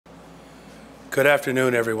Good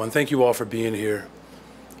afternoon, everyone. Thank you all for being here.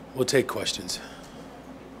 We'll take questions.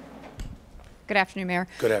 Good afternoon, Mayor.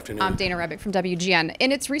 Good afternoon. I'm Dana Rebick from WGN.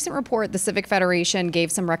 In its recent report, the Civic Federation gave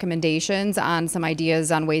some recommendations on some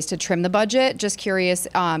ideas on ways to trim the budget. Just curious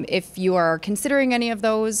if you are considering any of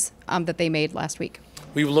those that they made last week.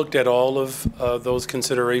 We've looked at all of those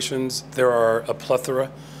considerations. There are a plethora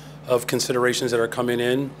of considerations that are coming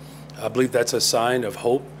in. I believe that's a sign of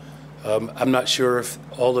hope. I'm not sure if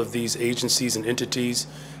all of these agencies and entities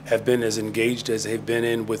have been as engaged as they've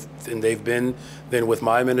been with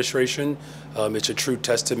my administration. It's a true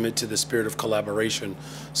testament to the spirit of collaboration.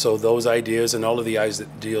 So those ideas and all of the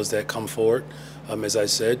ideas that come forward, as I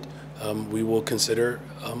said, we will consider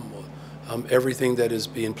everything that is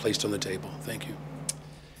being placed on the table. Thank you.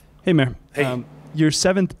 Hey, Mayor. Hey. Your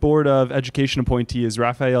 7th Board of Education appointee is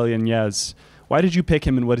Rafael Yanez. Why did you pick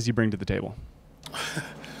him, and what does he bring to the table?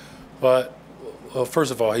 Well,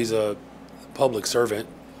 first of all, he's a public servant.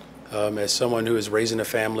 As someone who is raising a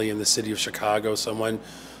family in the city of Chicago, someone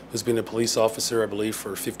who's been a police officer, I believe,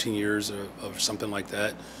 for 15 years or something like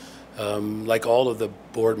that. Like all of the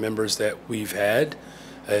board members that we've had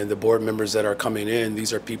and the board members that are coming in,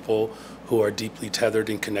 these are people who are deeply tethered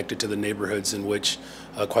and connected to the neighborhoods in which,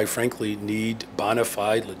 quite frankly, need bona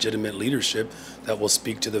fide, legitimate leadership that will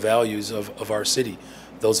speak to the values of our city.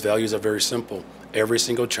 Those values are very simple. Every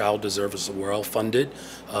single child deserves a well-funded,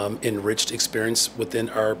 enriched experience within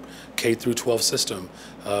our K through 12 system.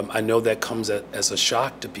 I know that comes as a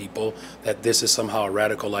shock to people that this is somehow a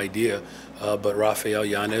radical idea, but Rafael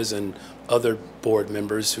Yanez and other board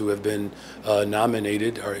members who have been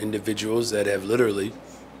nominated are individuals that have literally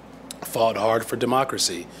fought hard for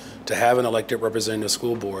democracy, to have an elected representative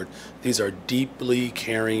school board. These are deeply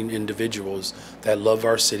caring individuals that love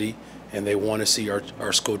our city and they want to see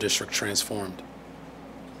our school district transformed.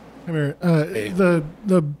 Hey, Mayor,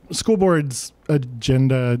 the school board's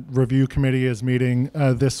agenda review committee is meeting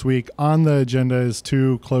this week. On the agenda is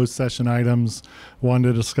 2 closed session items, one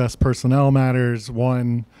to discuss personnel matters,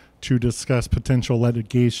 one to discuss potential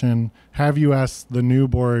litigation. Have you asked the new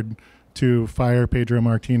board to fire Pedro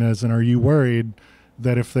Martinez, and are you worried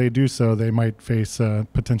that if they do so, they might face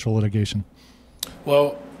potential litigation?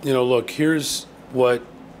 Well, look, here's what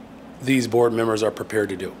these board members are prepared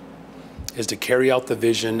to do, is to carry out the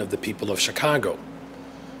vision of the people of Chicago.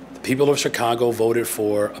 The people of Chicago voted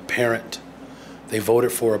for a parent. They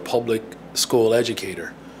voted for a public school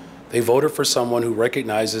educator. They voted for someone who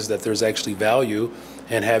recognizes that there's actually value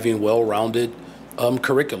in having well-rounded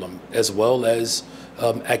curriculum, as well as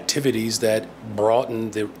activities that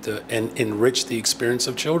broaden and enrich the experience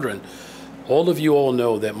of children. All of you all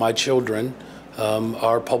know that my children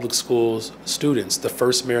are public schools students, the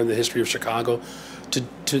first mayor in the history of Chicago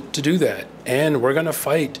to do that. And we're going to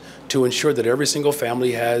fight to ensure that every single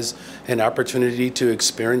family has an opportunity to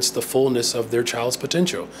experience the fullness of their child's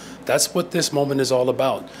potential. That's what this moment is all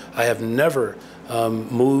about. I have never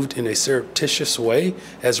moved in a surreptitious way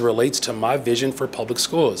as it relates to my vision for public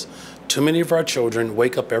schools. Too many of our children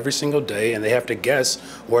wake up every single day and they have to guess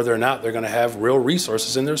whether or not they're going to have real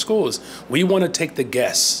resources in their schools. We want to take the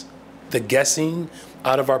guessing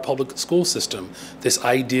out of our public school system. This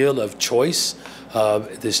ideal of choice,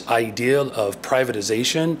 this ideal of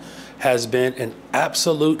privatization has been an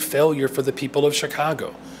absolute failure for the people of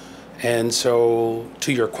Chicago. And so,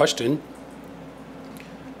 to your question,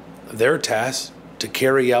 they're tasked to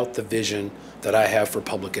carry out the vision that I have for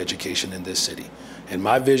public education in this city. And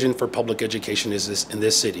my vision for public education is in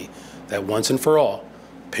this city, that once and for all,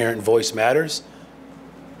 parent voice matters,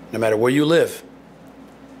 no matter where you live.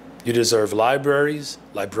 You deserve libraries,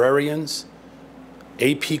 librarians,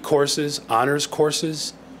 AP courses, honors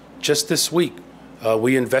courses. Just this week,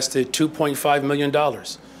 we invested $2.5 million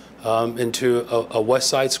into a West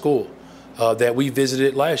Side school that we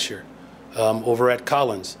visited last year over at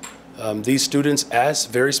Collins. These students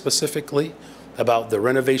asked very specifically about the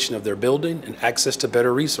renovation of their building and access to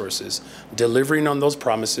better resources. Delivering on those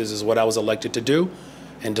promises is what I was elected to do,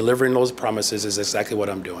 and delivering those promises is exactly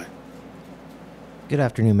what I'm doing. Good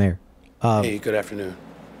afternoon, Mayor. Hey, good afternoon.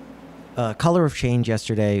 Color of Change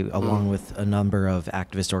yesterday, along with a number of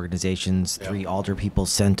activist organizations, 3 alder people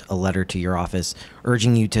sent a letter to your office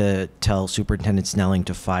urging you to tell Superintendent Snelling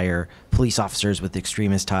to fire police officers with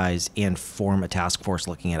extremist ties and form a task force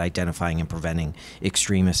looking at identifying and preventing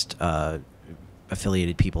extremist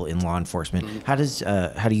affiliated people in law enforcement. How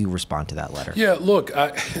do you respond to that letter? Yeah, look,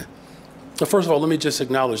 first of all, let me just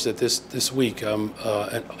acknowledge that this week another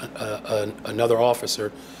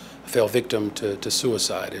officer fell victim to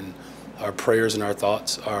suicide, and our prayers and our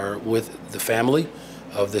thoughts are with the family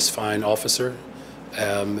of this fine officer,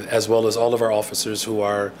 as well as all of our officers who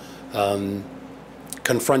are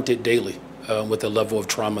confronted daily with the level of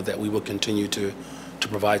trauma that we will continue to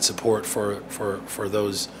provide support for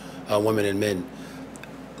those women and men.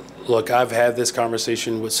 Look, I've had this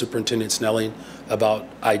conversation with Superintendent Snelling about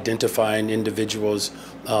identifying individuals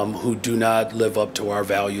who do not live up to our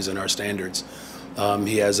values and our standards.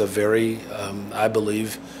 He has a very, I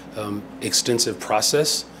believe, extensive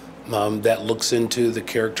process that looks into the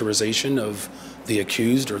characterization of the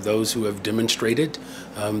accused or those who have demonstrated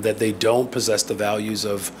that they don't possess the values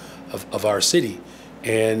of our city.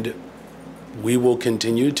 And we will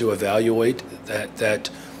continue to evaluate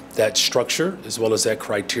that structure as well as that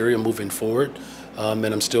criteria moving forward. And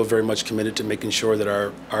I'm still very much committed to making sure that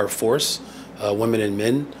our force, women and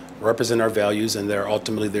men, represent our values, and they're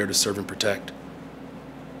ultimately there to serve and protect.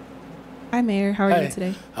 Hi, Mayor. How are Hi. you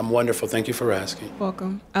today? I'm wonderful. Thank you for asking.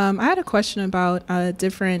 Welcome. I had a question about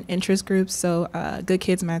different interest groups. So Good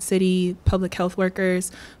Kids Mad City, public health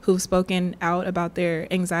workers who've spoken out about their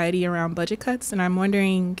anxiety around budget cuts. And I'm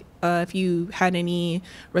wondering if you had any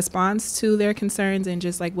response to their concerns, and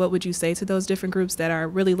just like what would you say to those different groups that are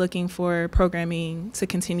really looking for programming to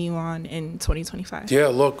continue on in 2025? Yeah,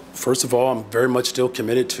 look, first of all, I'm very much still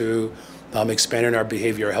committed to expanding our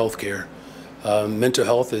behavioral health care. Mental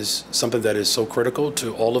health is something that is so critical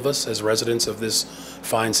to all of us as residents of this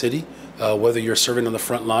fine city, whether you're serving on the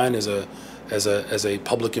front line as a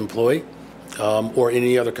public employee or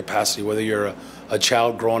any other capacity, whether you're a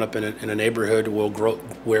child growing up in a neighborhood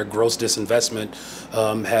where gross disinvestment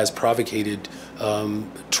has provocated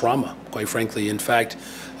trauma, quite frankly. In fact,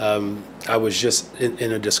 I was just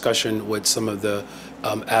in a discussion with some of the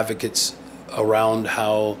advocates around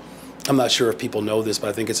how, I'm not sure if people know this, but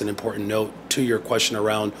I think it's an important note to your question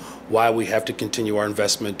around why we have to continue our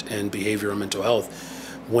investment in behavioral and mental health.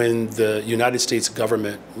 When the United States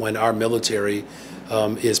government, when our military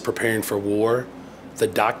is preparing for war, the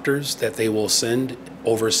doctors that they will send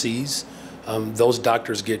overseas, those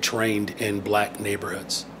doctors get trained in black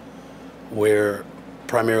neighborhoods where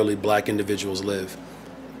primarily black individuals live,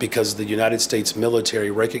 because the United States military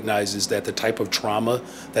recognizes that the type of trauma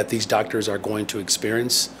that these doctors are going to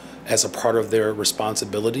experience as a part of their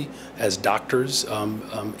responsibility as doctors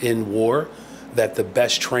in war, that the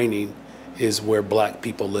best training is where black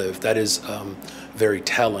people live. That is very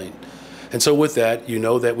telling. And so with that, you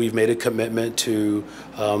know that we've made a commitment to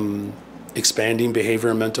expanding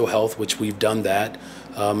behavior and mental health, which we've done that.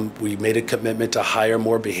 We made a commitment to hire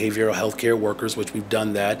more behavioral health care workers, which we've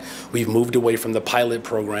done that. We've moved away from the pilot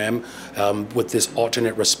program with this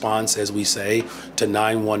alternate response, as we say, to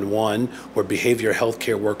 911, where behavioral health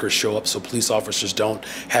care workers show up so police officers don't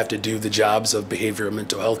have to do the jobs of behavioral and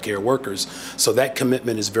mental health care workers. So that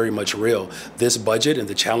commitment is very much real. This budget and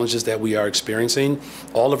the challenges that we are experiencing,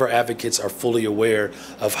 all of our advocates are fully aware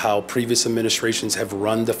of how previous administrations have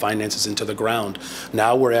run the finances into the ground.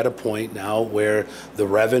 Now we're at a point now where the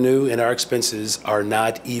revenue and our expenses are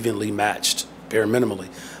not evenly matched, bare minimally.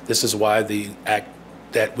 This is why the act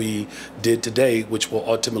that we did today, which will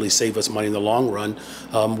ultimately save us money in the long run,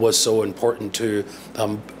 was so important to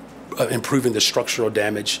improving the structural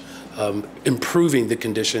damage, improving the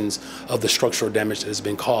conditions of the structural damage that has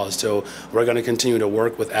been caused. So we're going to continue to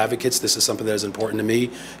work with advocates. This is something that is important to me.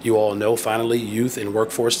 You all know, finally, youth and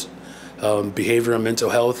workforce, behavior and mental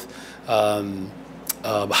health,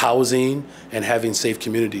 housing, and having safe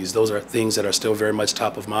communities. Those are things that are still very much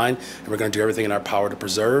top of mind, and we're going to do everything in our power to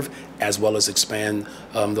preserve as well as expand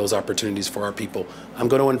those opportunities for our people. I'm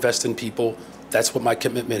going to invest in people. That's what my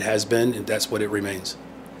commitment has been, and that's what it remains.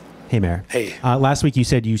 Hey, Mayor. Hey. Last week you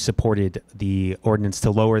said you supported the ordinance to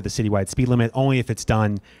lower the citywide speed limit only if it's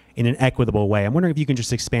done in an equitable way. I'm wondering if you can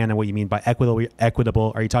just expand on what you mean by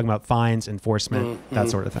equitable. Are you talking about fines, enforcement, that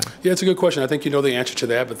sort of thing? Yeah, it's a good question. I think you know the answer to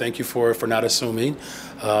that, but thank you for not assuming.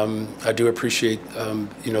 I do appreciate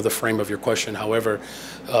the frame of your question. However,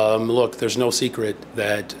 look, there's no secret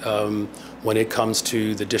that when it comes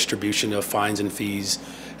to the distribution of fines and fees,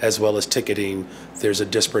 as well as ticketing, there's a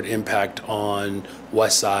disparate impact on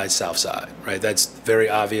West Side, South Side, right? That's very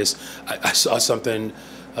obvious. I saw something,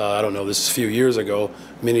 I don't know, this is a few years ago.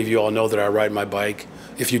 Many of you all know that I ride my bike.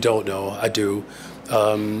 If you don't know, I do.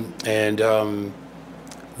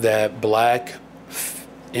 That black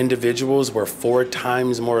individuals were 4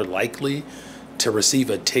 times more likely to receive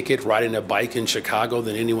a ticket riding a bike in Chicago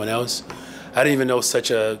than anyone else. I didn't even know such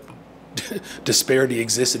a disparity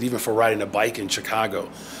existed even for riding a bike in Chicago.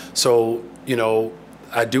 So,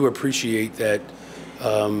 I do appreciate that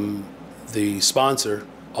the sponsor,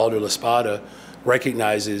 Alder LaSpada,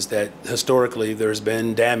 recognizes that historically there's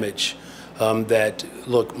been damage that,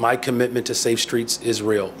 look, my commitment to safe streets is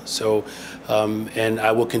real. So, and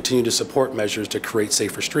I will continue to support measures to create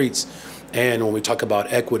safer streets. And when we talk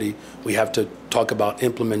about equity, we have to talk about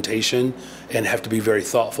implementation and have to be very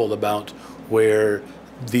thoughtful about where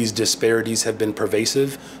these disparities have been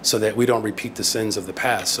pervasive so that we don't repeat the sins of the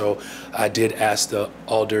past. So I did ask the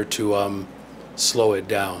alder to slow it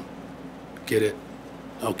down. Get it?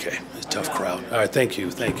 Okay, it's a tough crowd. All right, thank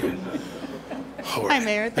you, thank you. All right. Hi,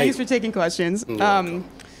 Mayor. Thanks for taking questions. Welcome.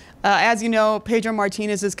 As you know, Pedro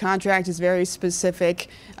Martinez's contract is very specific.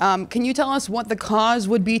 Can you tell us what the cause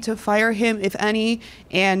would be to fire him, if any?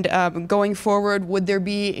 And going forward, would there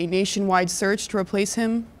be a nationwide search to replace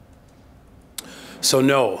him? So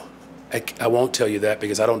no, I won't tell you that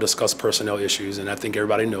because I don't discuss personnel issues, and I think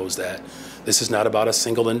everybody knows that. This is not about a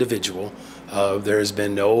single individual. There has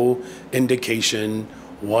been no indication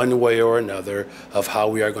one way or another of how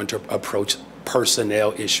we are going to approach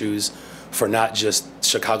personnel issues for not just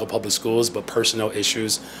Chicago Public Schools, but personnel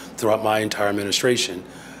issues throughout my entire administration.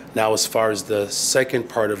 Now, as far as the second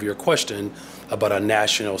part of your question about a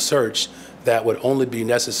national search, that would only be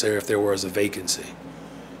necessary if there was a vacancy.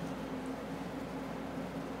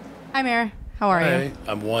 Hi, Mayor. How are you?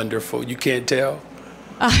 I'm wonderful. You can't tell?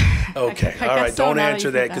 Okay. I All right. guess so, Don't now that answer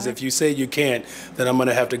you that, said because that. if you say you can't, then I'm going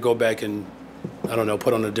to have to go back and, I don't know,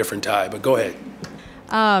 put on a different tie. But go ahead.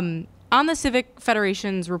 On the Civic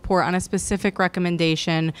Federation's report on a specific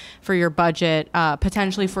recommendation for your budget,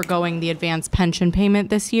 potentially foregoing the advanced pension payment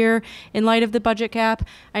this year in light of the budget gap,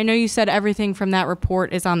 I know you said everything from that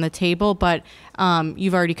report is on the table, but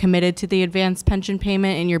you've already committed to the advanced pension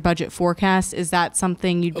payment in your budget forecast. Is that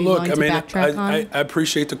something you'd be willing to backtrack on? I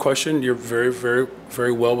appreciate the question. You're very, very,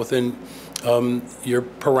 very well within your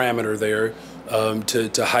parameter there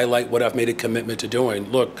to highlight what I've made a commitment to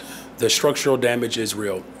doing. Look, the structural damage is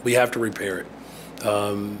real. We have to repair it.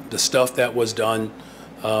 The stuff that was done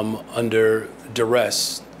under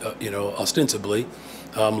duress, ostensibly,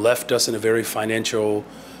 left us in a very financial,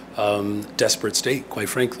 desperate state, quite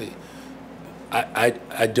frankly.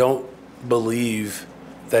 I don't believe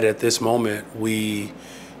that at this moment we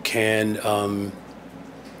can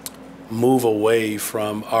move away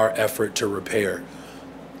from our effort to repair.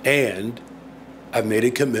 And I've made a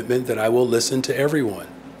commitment that I will listen to everyone.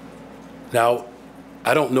 Now,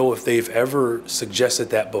 I don't know if they've ever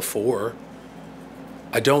suggested that before.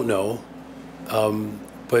 I don't know.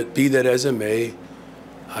 But be that as it may,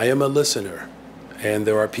 I am a listener. And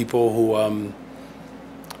there are people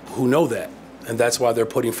who know that. And that's why they're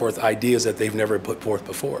putting forth ideas that they've never put forth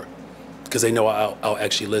before, because they know I'll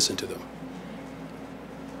actually listen to them.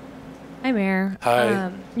 Hi, Mayor.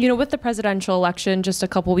 Hi. With the presidential election just a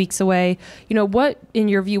couple weeks away, what, in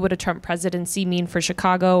your view, would a Trump presidency mean for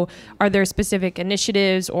Chicago? Are there specific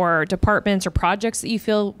initiatives or departments or projects that you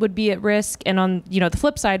feel would be at risk? And on, the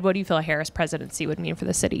flip side, what do you feel a Harris presidency would mean for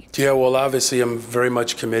the city? Yeah, well, obviously, I'm very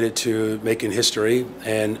much committed to making history,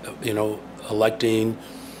 and, electing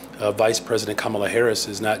Vice President Kamala Harris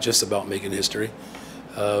is not just about making history,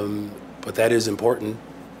 but that is important.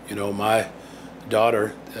 My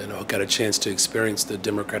daughter, got a chance to experience the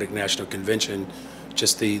Democratic National Convention.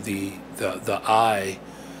 Just the eye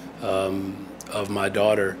of my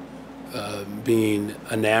daughter being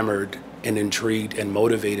enamored and intrigued and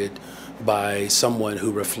motivated by someone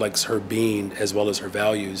who reflects her being as well as her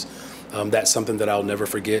values. That's something that I'll never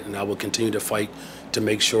forget, and I will continue to fight to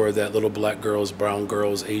make sure that little black girls, brown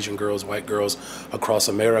girls, Asian girls, white girls across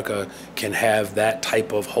America can have that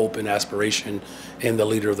type of hope and aspiration in the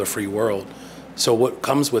leader of the free world. So what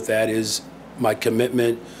comes with that is my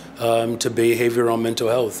commitment to behavioral and mental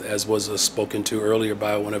health, as was spoken to earlier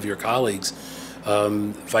by one of your colleagues.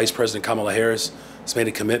 Vice President Kamala Harris has made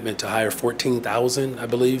a commitment to hire 14,000, I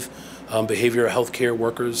believe, behavioral health care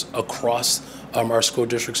workers across our school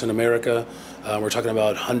districts in America. We're talking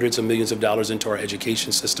about hundreds of millions of dollars into our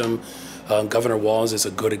education system. Governor Walz is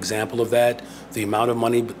a good example of that. The amount of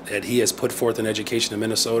money that he has put forth in education in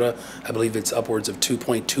Minnesota, I believe it's upwards of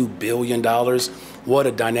 $2.2 billion. What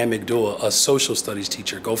a dynamic duo. A social studies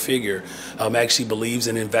teacher, go figure, actually believes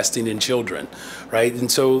in investing in children, right? And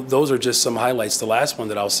so those are just some highlights. The last one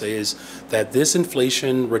that I'll say is that this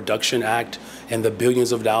Inflation Reduction Act and the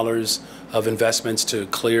billions of dollars of investments to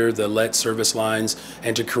clear the lead service lines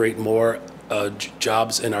and to create more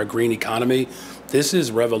jobs in our green economy, this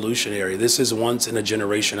is revolutionary. This is once in a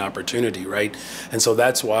generation opportunity, right? And so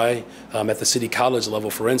that's why at the City College level,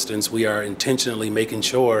 for instance, we are intentionally making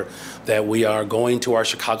sure that we are going to our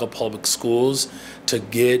Chicago public schools to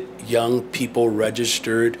get young people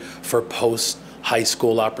registered for post high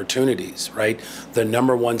school opportunities, right? The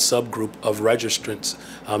number one subgroup of registrants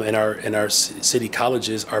in our city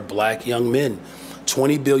colleges are black young men.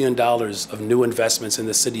 $20 billion of new investments in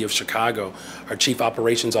the city of Chicago. Our chief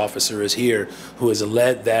operations officer is here, who has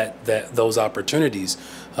led those opportunities.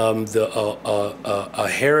 A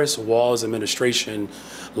Harris-Walz administration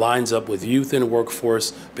lines up with youth in the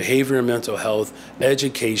workforce, behavior and mental health,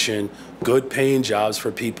 education, good paying jobs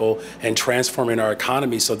for people, and transforming our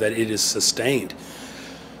economy so that it is sustained.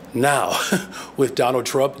 Now, with Donald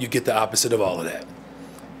Trump, you get the opposite of all of that.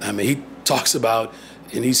 I mean, he talks about,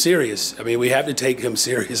 and he's serious. I mean, we have to take him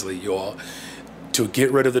seriously, you all, to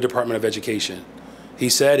get rid of the Department of Education. He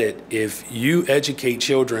said it, if you educate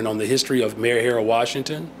children on the history of Mary Harrell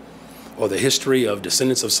Washington or the history of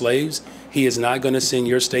descendants of slaves, he is not going to send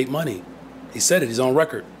your state money. He said it, he's on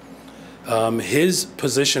record. His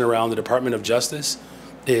position around the Department of Justice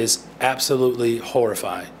is absolutely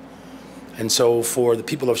horrifying. And so for the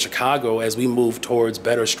people of Chicago, as we move towards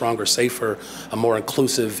better, stronger, safer, a more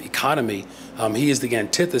inclusive economy, he is the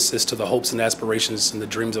antithesis to the hopes and aspirations and the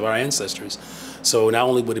dreams of our ancestors. So not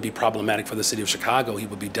only would it be problematic for the city of Chicago, he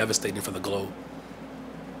would be devastating for the globe.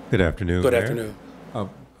 Good afternoon. Good Mayor. afternoon.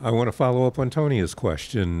 I want to follow up on Tonia's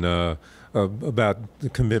question about the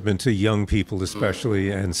commitment to young people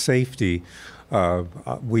especially and safety.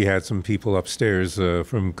 We had some people upstairs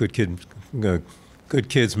from Good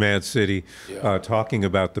Kids Mad City talking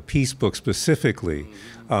about the Peace Book specifically.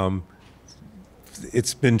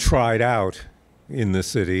 It's been tried out in the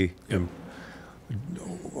city. Yep.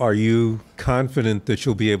 Are you confident that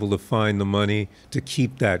you'll be able to find the money to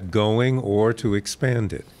keep that going or to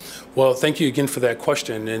expand it? Well, thank you again for that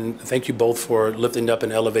question, and thank you both for lifting up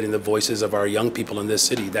and elevating the voices of our young people in this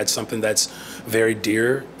city. That's something that's very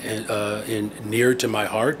dear and near to my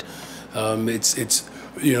heart. It's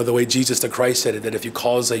you know, the way Jesus the Christ said it, that if you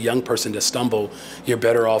cause a young person to stumble, you're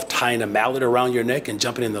better off tying a mallet around your neck and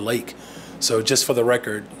jumping in the lake. So just for the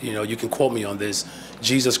record, you know, you can quote me on this.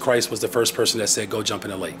 Jesus Christ was the first person that said, go jump in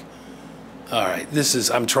the lake. All right,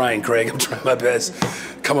 I'm trying, Craig. I'm trying my best.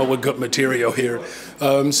 Come up with good material here.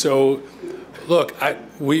 So look,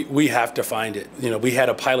 we have to find it. You know, we had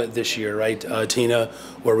a pilot this year, right, Tina,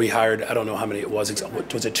 where we hired, I don't know how many it was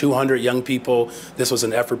it 200 young people? This was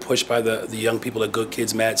an effort pushed by the young people at Good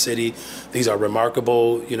Kids Mad City. These are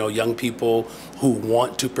remarkable, you know, young people who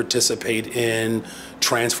want to participate in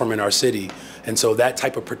transforming our city. And so that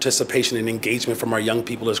type of participation and engagement from our young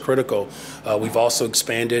people is critical. We've also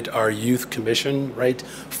expanded our youth commission, right?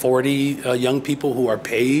 40 young people who are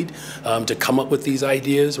paid to come up with these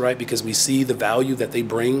ideas, right? Because we see the value that they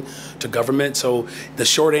bring to government. So the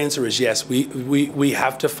short answer is yes, we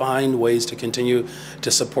have to find ways to continue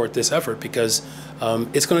to support this effort because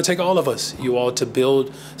it's going to take all of us, you all, to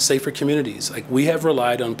build safer communities. Like, we have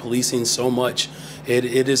relied on policing so much. It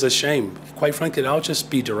is a shame. Quite frankly, I'll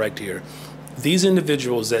just be direct here. These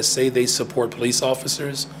individuals that say they support police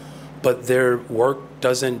officers, but their work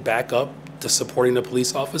doesn't back up the supporting the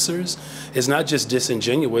police officers, is not just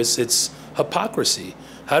disingenuous, it's hypocrisy.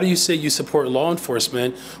 How do you say you support law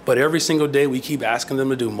enforcement, but every single day we keep asking them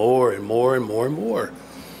to do more and more and more and more?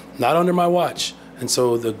 Not under my watch. And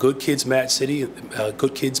so the Good Kids Mad City,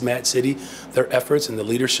 their efforts and the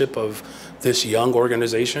leadership of this young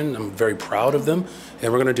organization, I'm very proud of them,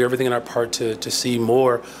 and we're going to do everything in our part to see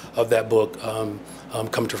more of that book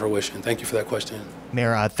come to fruition. Thank you for that question.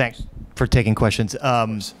 Mayor, thanks for taking questions.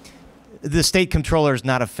 The state comptroller is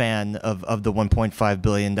not a fan of the $1.5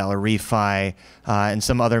 billion refi, and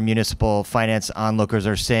some other municipal finance onlookers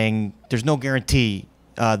are saying there's no guarantee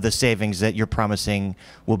the savings that you're promising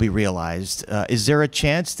will be realized. Is there a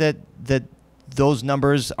chance that those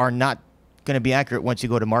numbers are not going to be accurate once you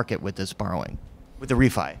go to market with this borrowing, with the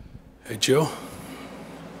refi? Hey, Jill.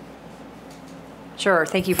 Sure.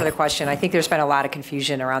 Thank you for the question. I think there's been a lot of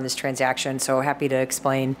confusion around this transaction, so happy to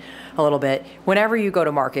explain a little bit. Whenever you go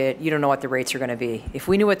to market, you don't know what the rates are going to be. If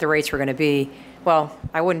we knew what the rates were going to be, well,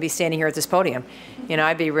 I wouldn't be standing here at this podium. You know,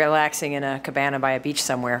 I'd be relaxing in a cabana by a beach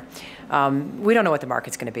somewhere. We don't know what the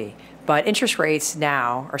market's going to be. But interest rates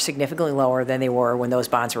now are significantly lower than they were when those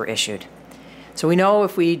bonds were issued. So we know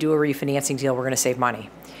if we do a refinancing deal, we're going to save money.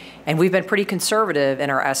 And we've been pretty conservative in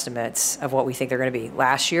our estimates of what we think they're going to be.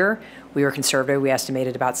 Last year, we were conservative. We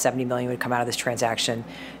estimated about $70 million would come out of this transaction.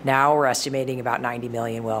 Now we're estimating about $90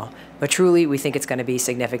 million will. But truly, we think it's going to be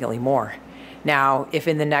significantly more. Now, if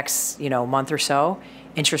in the next month or so,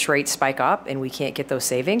 interest rates spike up and we can't get those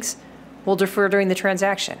savings, we'll defer during the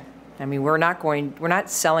transaction. I mean, we're not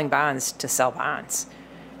selling bonds to sell bonds.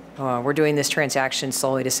 We're doing this transaction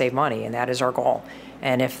solely to save money, and that is our goal.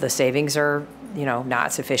 And if the savings are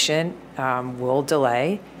not sufficient, we'll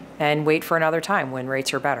delay and wait for another time when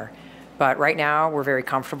rates are better. But right now, we're very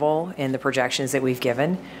comfortable in the projections that we've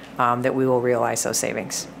given that we will realize those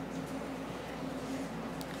savings.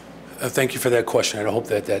 Thank you for that question, and I hope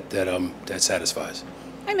that satisfies.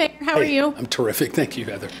 Hi, Mayor. How are you? I'm terrific. Thank you,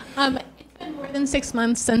 Heather. It's been more than 6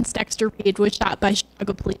 months since Dexter Reed was shot by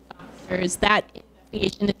Chicago police officers. That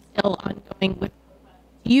investigation is still ongoing.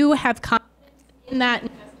 Do you have confidence in that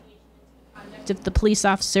investigation into the conduct of the police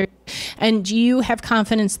officer? And do you have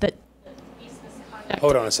confidence that the police misconduct...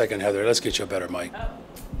 Hold on a second, Heather. Let's get you a better mic. Oh.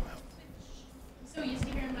 So used to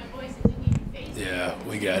hearing my voice and didn't even face it. Yeah,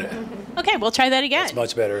 we got it. Okay, we'll try that again. It's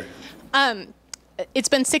much better. It's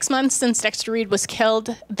been 6 months since Dexter Reed was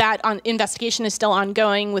killed. That investigation is still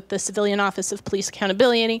ongoing with the Civilian Office of Police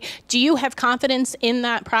Accountability. Do you have confidence in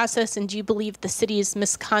that process, and do you believe the city's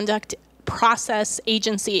misconduct process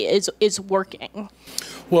agency is working?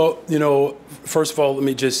 Well, you know, first of all, let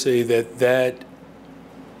me just say that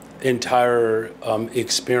entire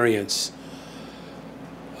experience,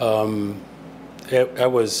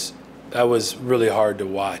 that was really hard to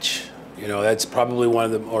watch. You know, that's probably one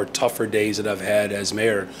of the more tougher days that I've had as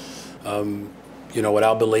mayor. You know,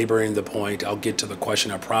 without belaboring the point, I'll get to the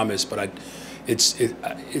question, I promise, but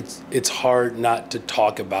it's hard not to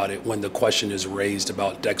talk about it when the question is raised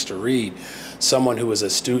about Dexter Reed, someone who was a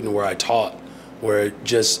student where I taught, where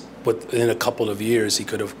just within a couple of years, he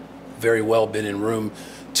could have very well been in room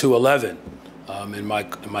 211 in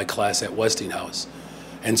my class at Westinghouse.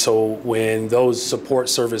 And so when those support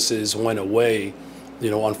services went away, you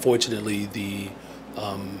know, unfortunately, the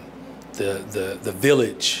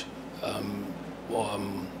village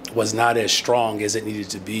was not as strong as it needed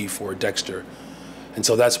to be for Dexter, and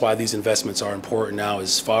so that's why these investments are important now.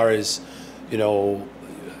 As far as you know,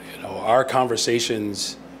 our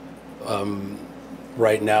conversations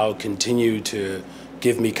right now continue to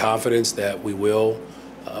give me confidence that we will,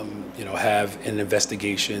 you know, have an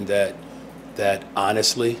investigation that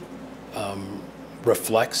honestly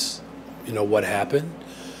reflects, you know, what happened.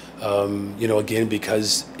 You know, again,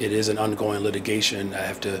 because it is an ongoing litigation, I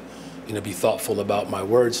have to, you know, be thoughtful about my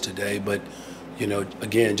words today. But, you know,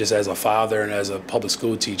 again, just as a father and as a public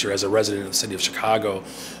school teacher, as a resident of the city of Chicago,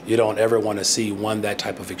 you don't ever want to see, one, that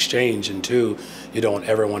type of exchange, and two, you don't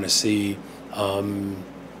ever want to see,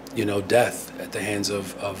 you know, death at the hands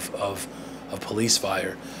of police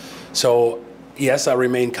fire. So, yes, I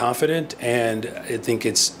remain confident, and I think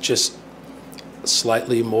it's just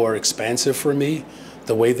slightly more expansive for me.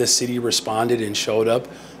 The way the city responded and showed up,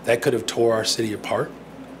 that could have tore our city apart,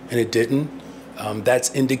 and it didn't. That's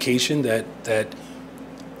indication that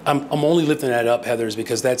I'm only lifting that up, Heather, is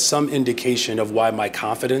because that's some indication of why my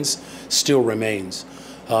confidence still remains.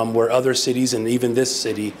 Where other cities, and even this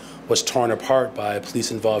city, was torn apart by a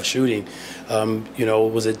police-involved shooting. You know,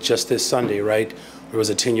 was it just this Sunday, right? There was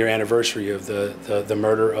a 10-year anniversary of the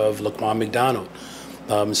murder of Laquan McDonald.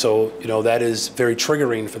 So, you know, that is very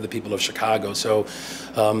triggering for the people of Chicago. So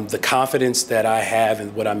the confidence that I have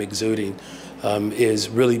in what I'm exuding is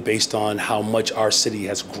really based on how much our city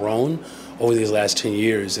has grown over these last 10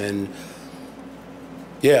 years. And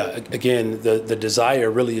yeah, again, the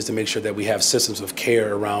desire really is to make sure that we have systems of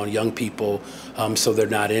care around young people so they're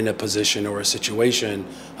not in a position or a situation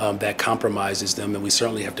that compromises them. And we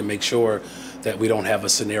certainly have to make sure that we don't have a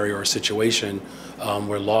scenario or a situation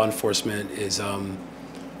where law enforcement is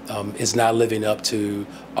not living up to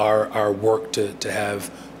our work to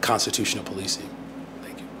have constitutional policing.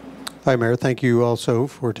 Thank you. Hi, Mayor. Thank you also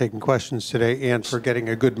for taking questions today and for getting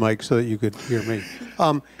a good mic so that you could hear me.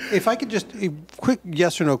 If I could just, a quick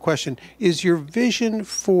yes or no question. Is your vision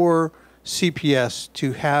for CPS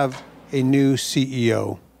to have a new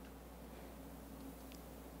CEO?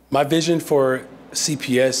 My vision for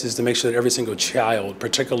CPS is to make sure that every single child,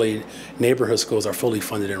 particularly neighborhood schools, are fully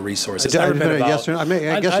funded and resourced. It's never been about, yes or no,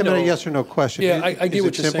 I guess I meant a yes or no question. Yeah, I get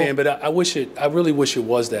what you're saying, but I really wish it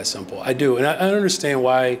was that simple. I do, and I understand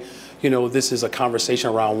why, you know, this is a conversation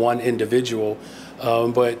around one individual,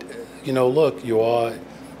 but you know, look, you all,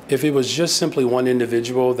 if it was just simply one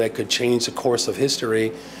individual that could change the course of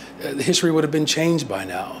history, history would have been changed by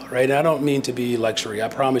now, right? And I don't mean to be lectury, I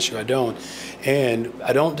promise you I don't. And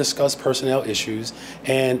I don't discuss personnel issues,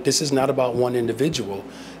 and this is not about one individual.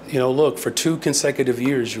 You know, look, for 2 consecutive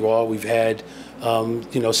years, you all, we've had,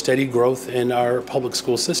 you know, steady growth in our public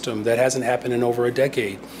school system. That hasn't happened in over a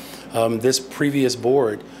decade. This previous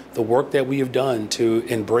board, the work that we have done to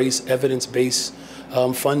embrace evidence-based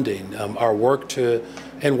funding, our work to,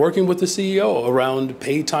 and working with the CEO around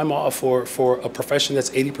paid time off for a profession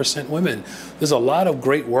that's 80% women. There's a lot of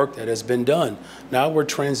great work that has been done. Now we're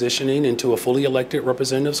transitioning into a fully elected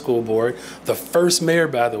representative school board, the first mayor,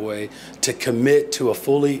 by the way, to commit to a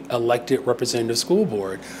fully elected representative school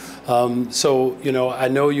board. So, you know, I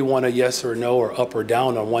know you want a yes or no or up or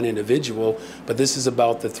down on one individual, but this is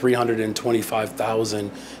about the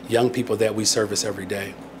 325,000 young people that we service every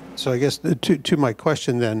day. So I guess to my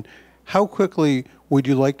question then, how quickly would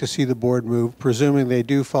you like to see the board move, presuming they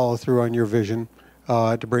do follow through on your vision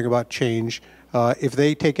to bring about change? If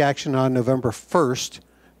they take action on November 1st,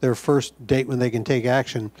 their first date when they can take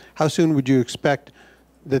action, how soon would you expect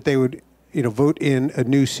that they would, you know, vote in a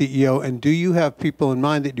new CEO? And do you have people in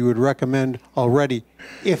mind that you would recommend already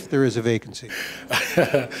if there is a vacancy?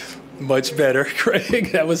 Much better,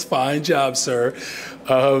 Craig. That was fine job, sir.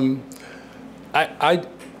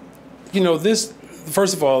 You know, this,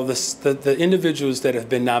 first of all, the individuals that have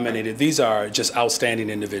been nominated, these are just outstanding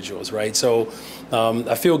individuals, right? So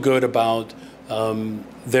I feel good about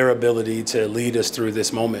their ability to lead us through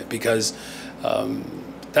this moment, because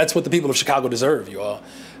that's what the people of Chicago deserve, you all.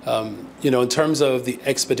 You know, in terms of the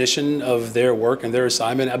expedition of their work and their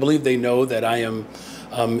assignment, I believe they know that I am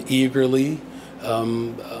eagerly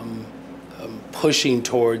pushing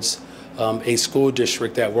towards a school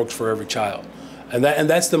district that works for every child. And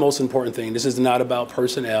that's the most important thing. This is not about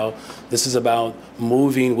personnel. This is about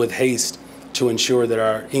moving with haste to ensure that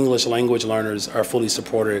our English language learners are fully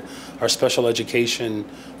supported, our special education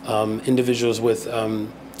individuals with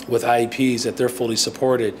IEPs, that they're fully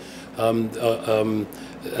supported. I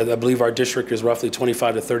believe our district is roughly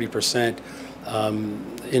 25 to 30%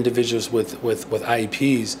 individuals with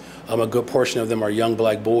IEPs. A good portion of them are young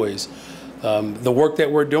black boys. The work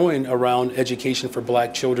that we're doing around education for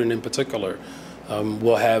black children in particular, we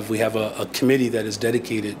have a committee that is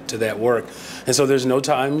dedicated to that work. And so there's no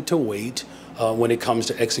time to wait when it comes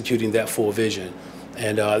to executing that full vision.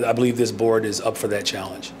 And I believe this board is up for that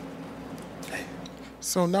challenge.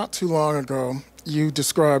 So not too long ago, you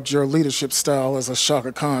described your leadership style as a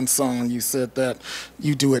Chaka Khan song. You said that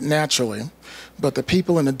you do it naturally. But the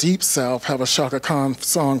people in the Deep South have a Chaka Khan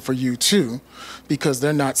song for you too, because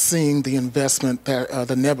they're not seeing the investment, that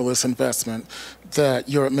the nebulous investment that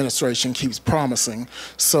your administration keeps promising.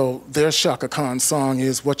 So their Chaka Khan song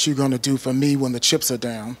is, "What you gonna do for me when the chips are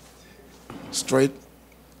down?" Straight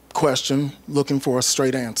question, looking for a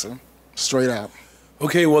straight answer, straight out.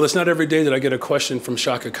 Okay, well, it's not every day that I get a question from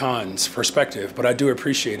Chaka Khan's perspective, but I do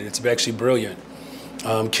appreciate it. It's actually brilliant.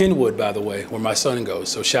 Kenwood, by the way, where my son goes.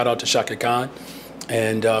 So shout out to Chaka Khan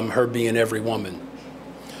and her being every woman.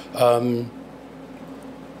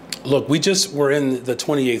 Look, we just were in the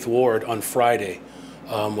 28th Ward on Friday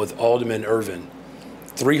with Alderman Irvin.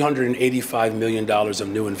 $385 million of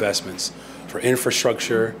new investments for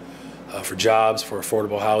infrastructure, for jobs, for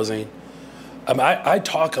affordable housing. I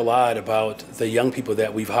talk a lot about the young people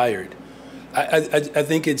that we've hired. I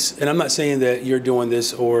think it's, and I'm not saying that you're doing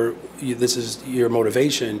this or this is your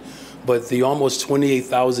motivation, but the almost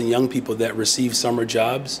 28,000 young people that receive summer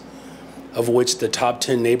jobs, of which the top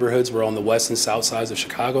 10 neighborhoods were on the west and south sides of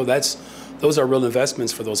Chicago, those are real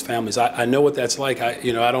investments for those families. I know what that's like. I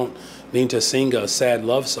don't mean to sing a sad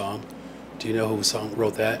love song. Do you know who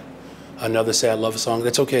wrote that? Another sad love song?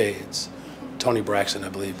 That's okay. It's Tony Braxton, I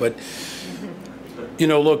believe. But you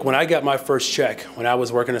know, look, when I got my first check, when I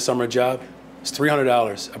was working a summer job, it's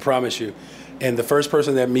 $300, I promise you. And the first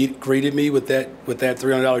person that greeted me with that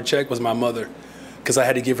 $300 check was my mother, because I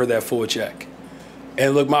had to give her that full check.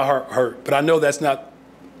 And look, my heart hurt. But I know that's not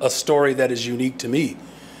a story that is unique to me.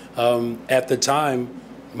 At the time,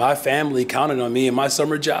 my family counted on me in my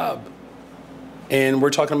summer job. And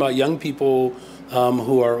we're talking about young people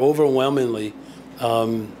who are overwhelmingly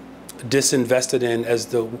disinvested in as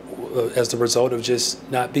the result of just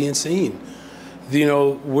not being seen. You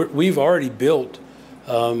know, we've already built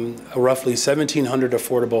roughly 1,700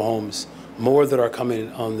 affordable homes, more that are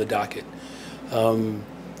coming on the docket.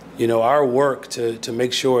 You know, our work to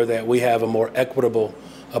make sure that we have a more equitable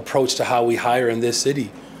approach to how we hire in this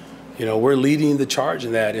city, you know, we're leading the charge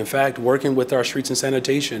in that. In fact, working with our streets and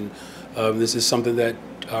sanitation, this is something that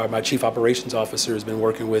my chief operations officer has been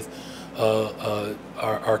working with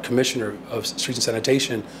our commissioner of streets and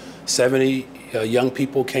sanitation. 70 young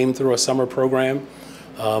people came through a summer program.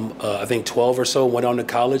 I think 12 or so went on to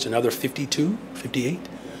college, another 52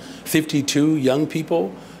 young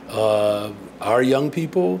people, our young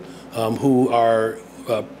people who are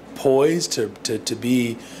poised to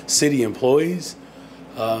be city employees.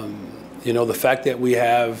 You know, the fact that we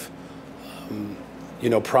have, you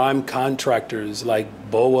know, prime contractors like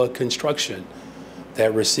BOA Construction,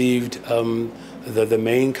 that received the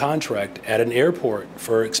main contract at an airport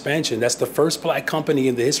for expansion. That's the first black company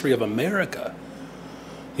in the history of America.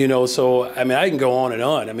 You know, so, I mean, I can go on and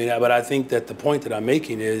on. I mean, but I think that the point that I'm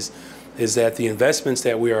making is that the investments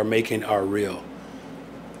that we are making are real.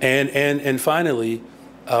 And finally,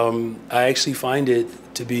 I actually find it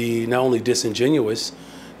to be not only disingenuous,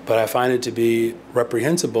 but I find it to be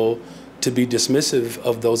reprehensible to be dismissive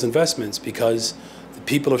of those investments, because the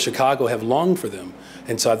people of Chicago have longed for them.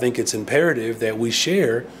 And so I think it's imperative that we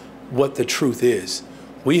share what the truth is.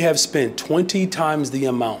 We have spent 20 times the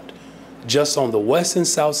amount just on the west and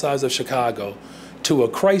south sides of Chicago to a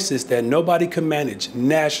crisis that nobody could manage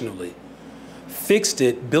nationally. Fixed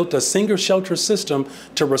it, built a single shelter system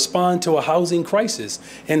to respond to a housing crisis.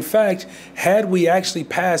 In fact, had we actually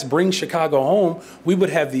passed Bring Chicago Home, we would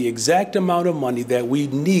have the exact amount of money that we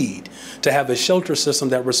need to have a shelter system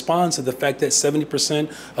that responds to the fact that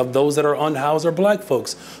 70% of those that are unhoused are black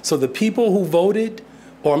folks. So the people who voted,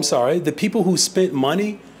 or I'm sorry, the people who spent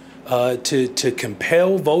money to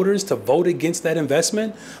compel voters to vote against that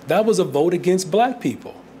investment, that was a vote against black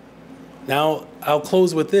people. Now, I'll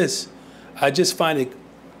close with this. I just find it.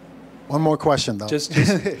 One more question, though. Just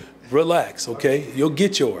relax, okay? You'll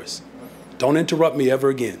get yours. Don't interrupt me ever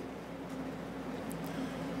again.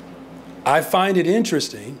 I find it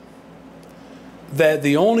interesting that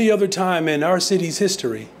the only other time in our city's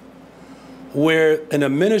history where an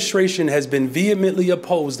administration has been vehemently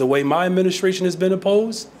opposed the way my administration has been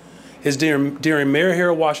opposed is during Mayor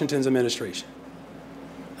Harold Washington's administration.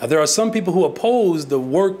 Now, there are some people who oppose the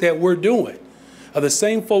work that we're doing, are the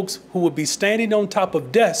same folks who would be standing on top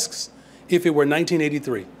of desks if it were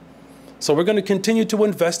 1983. So we're going to continue to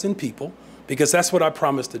invest in people because that's what I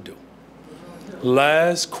promised to do.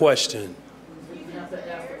 Last question.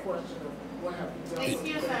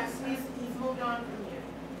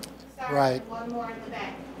 Right.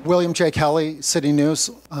 William J. Kelly, City News,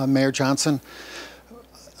 Mayor Johnson.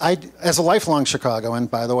 As a lifelong Chicagoan,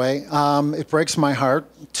 by the way, it breaks my heart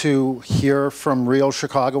to hear from real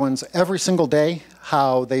Chicagoans every single day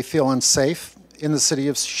how they feel unsafe in the city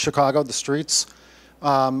of Chicago, the streets.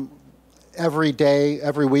 Every day,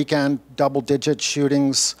 every weekend, double-digit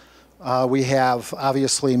shootings. We have,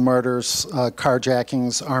 obviously, murders,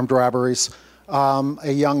 carjackings, armed robberies.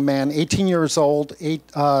 A young man, 18 years old,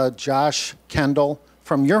 Josh Kendall,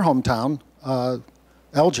 from your hometown,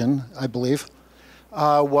 Elgin, I believe,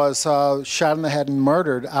 was shot in the head and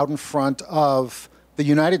murdered out in front of the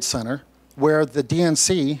United Center, where the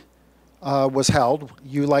DNC was held.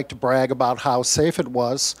 You like to brag about how safe it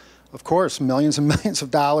was. Of course, millions and millions of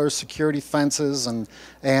dollars, security fences and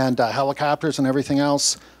helicopters and everything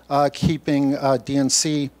else, keeping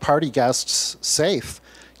DNC party guests safe.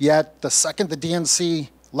 Yet the second the DNC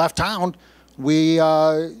left town, the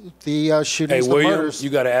shootings, hey, William, the murders. You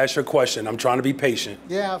got to ask your question. I'm trying to be patient.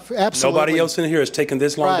 Yeah, absolutely. Nobody else in here has taken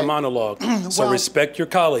this long to monologue. So Well, respect your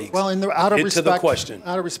colleagues. Well, out of Get respect, to the question.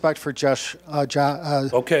 Out of respect for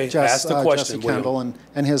Okay, ask the question, Jesse Kendall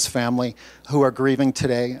and his family, who are grieving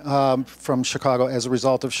today from Chicago as a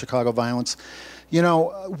result of Chicago violence. You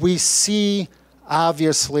know, we see,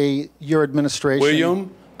 obviously, your administration.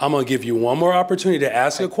 William, I'm going to give you one more opportunity to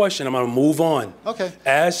ask a question. I'm going to move on. Okay.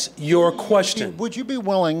 Ask your question. Would you be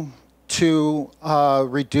willing to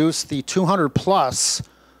reduce the 200-plus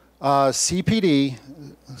CPD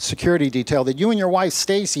security detail that you and your wife,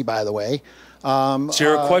 Stacy, by the way? So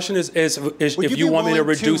your question is if you want me to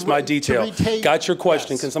reduce my detail. Got your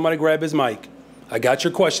question. Yes. Can somebody grab his mic? I got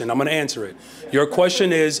your question. I'm going to answer it. Your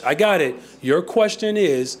question is, I got it. Your question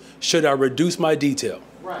is, should I reduce my detail?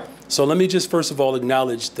 Right. So let me just first of all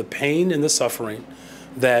acknowledge the pain and the suffering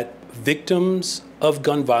that victims of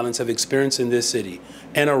gun violence have experienced in this city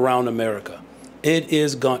and around America. It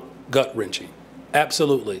is gut-wrenching,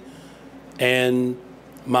 absolutely. And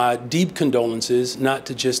my deep condolences, not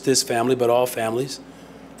to just this family, but all families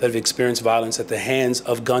that have experienced violence at the hands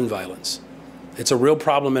of gun violence. It's a real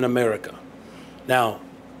problem in America. Now,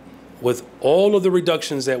 with all of the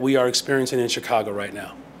reductions that we are experiencing in Chicago right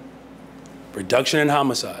now, reduction in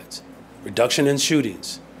homicides, reduction in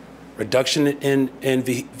shootings, reduction in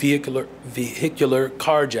vehicular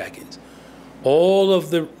carjackings. All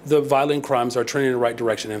of the violent crimes are trending in the right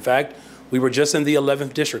direction. In fact, we were just in the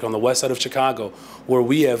 11th district on the west side of Chicago, where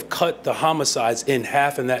we have cut the homicides in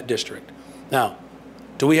half in that district. Now,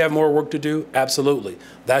 do we have more work to do? Absolutely.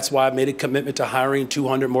 That's why I made a commitment to hiring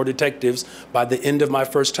 200 more detectives by the end of my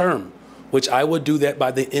first term, which I would do that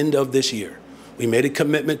by the end of this year. We made a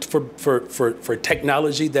commitment for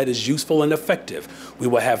technology that is useful and effective. We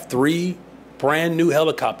will have 3 brand new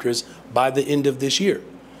helicopters by the end of this year.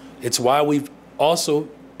 It's why we've also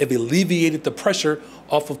have alleviated the pressure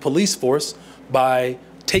off of police force by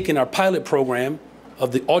taking our pilot program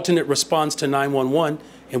of the alternate response to 911,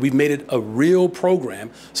 and we've made it a real program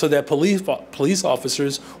so that police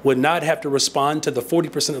officers would not have to respond to the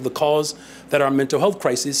 40% of the calls that are mental health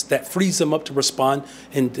crises. That frees them up to respond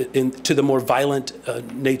to the more violent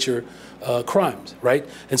nature crimes, right?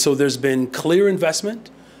 And so there's been clear investment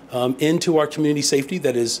into our community safety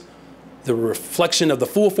that is the reflection of the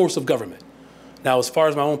full force of government. Now, as far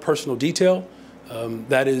as my own personal detail,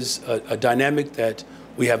 that is a dynamic that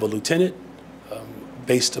we have a lieutenant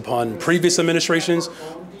based upon previous administrations.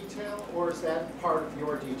 Detail, or is that part of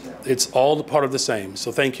your detail? It's all part of the same.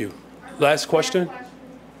 So thank you. Last question.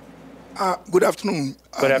 Good afternoon.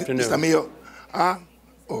 Good afternoon. Mr. Mayor.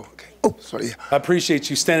 Okay. Oh, sorry. I appreciate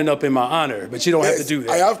you standing up in my honor, but you don't have to do that.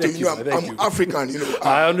 I have Thank to. you, I'm African.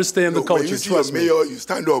 I understand the culture. When you see Trust a me. mayor, you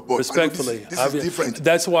stand up. But Respectfully, this is different.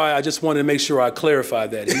 That's why I just wanted to make sure I clarify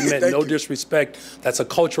that. He meant no disrespect. That's a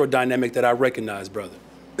cultural dynamic that I recognize, brother.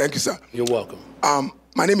 Thank you, sir. You're welcome.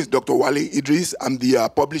 My name is Dr. Wale Idris. I'm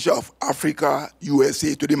the publisher of Africa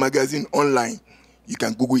USA Today magazine online. You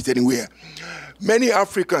can Google it anywhere. Many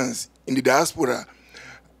Africans in the diaspora,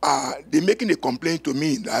 they're making a complaint to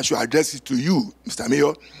me that I should address it to you, Mr.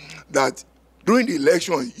 Mayor, that during the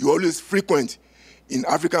election, you always frequent in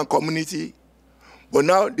African community, but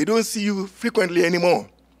now they don't see you frequently anymore.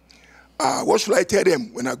 What should I tell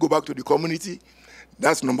them when I go back to the community?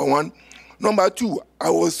 That's number one. Number two, I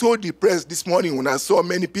was so depressed this morning when I saw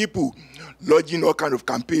many people lodging all kind of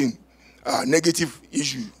campaign, negative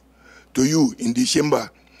issue to you in the chamber.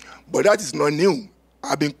 But that is not new.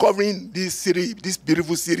 I've been covering this city, this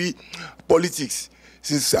beautiful city, politics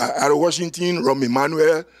since Harold Washington, Rahm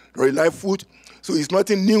Emanuel, Roy Lightfoot. So it's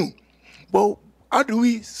nothing new. But how do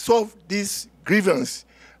we solve this grievance?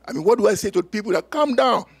 I mean, what do I say to people that calm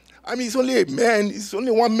down? I mean, it's only a man, it's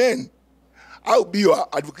only one man. I'll be your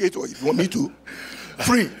advocate if you want me to.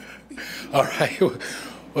 Free. All right.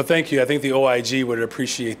 Well, thank you. I think the OIG would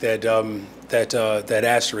appreciate that that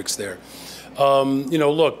asterisk there.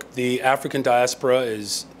 Look, the African diaspora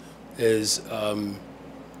is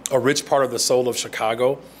a rich part of the soul of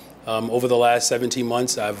Chicago. Over the last 17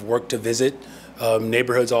 months, I've worked to visit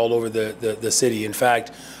neighborhoods all over the city. In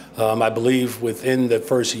fact, I believe within the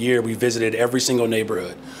first year, we visited every single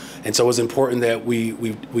neighborhood. And so it's important that we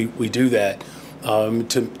do that.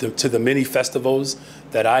 To the many festivals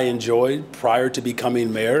that I enjoyed prior to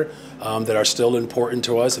becoming mayor that are still important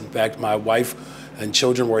to us. In fact, my wife and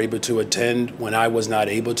children were able to attend when I was not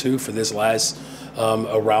able to for this last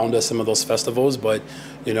around some of those festivals. But,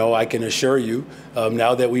 I can assure you,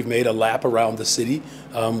 now that we've made a lap around the city,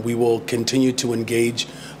 we will continue to engage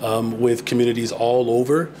with communities all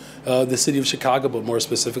over the city of Chicago, but more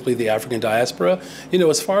specifically the African diaspora.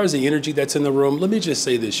 As far as the energy that's in the room, let me just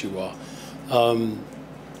say this, you all.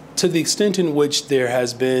 To the extent in which there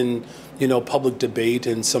has been, public debate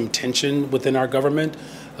and some tension within our government,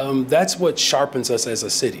 that's what sharpens us as a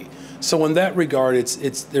city. So in that regard,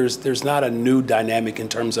 there's not a new dynamic in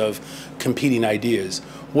terms of competing ideas.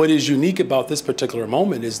 What is unique about this particular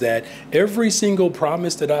moment is that every single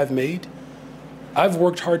promise that I've made, I've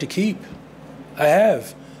worked hard to keep. I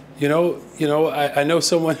have. I know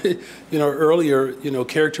someone, earlier,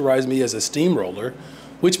 characterized me as a steamroller,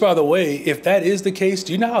 which, by the way, if that is the case,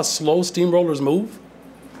 do you know how slow steamrollers move?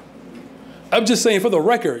 I'm just saying, for the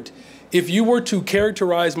record, if you were to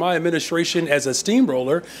characterize my administration as a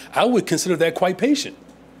steamroller, I would consider that quite patient.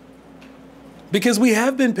 Because we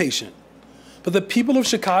have been patient. But the people of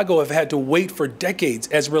Chicago have had to wait for decades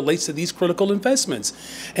as it relates to these critical investments.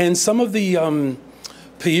 And some of the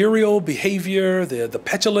puerile behavior, the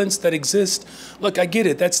petulance that exists, look, I get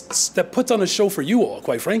it. That puts on a show for you all,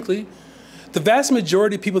 quite frankly. The vast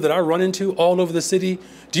majority of people that I run into all over the city,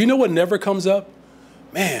 do you know what never comes up?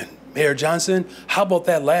 Man, Mayor Johnson, how about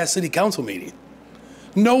that last city council meeting?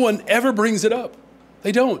 No one ever brings it up.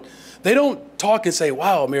 They don't. They don't talk and say,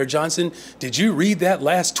 wow, Mayor Johnson, did you read that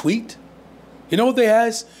last tweet? You know what they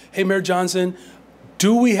ask? Hey, Mayor Johnson,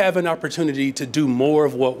 do we have an opportunity to do more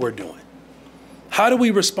of what we're doing? How do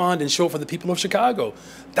we respond and show up for the people of Chicago?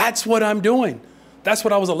 That's what I'm doing. That's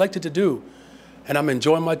what I was elected to do. And I'm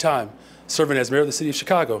enjoying my time serving as mayor of the city of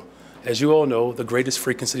Chicago. As you all know, the greatest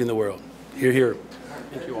freaking city in the world. Hear, hear.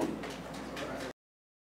 Thank you all.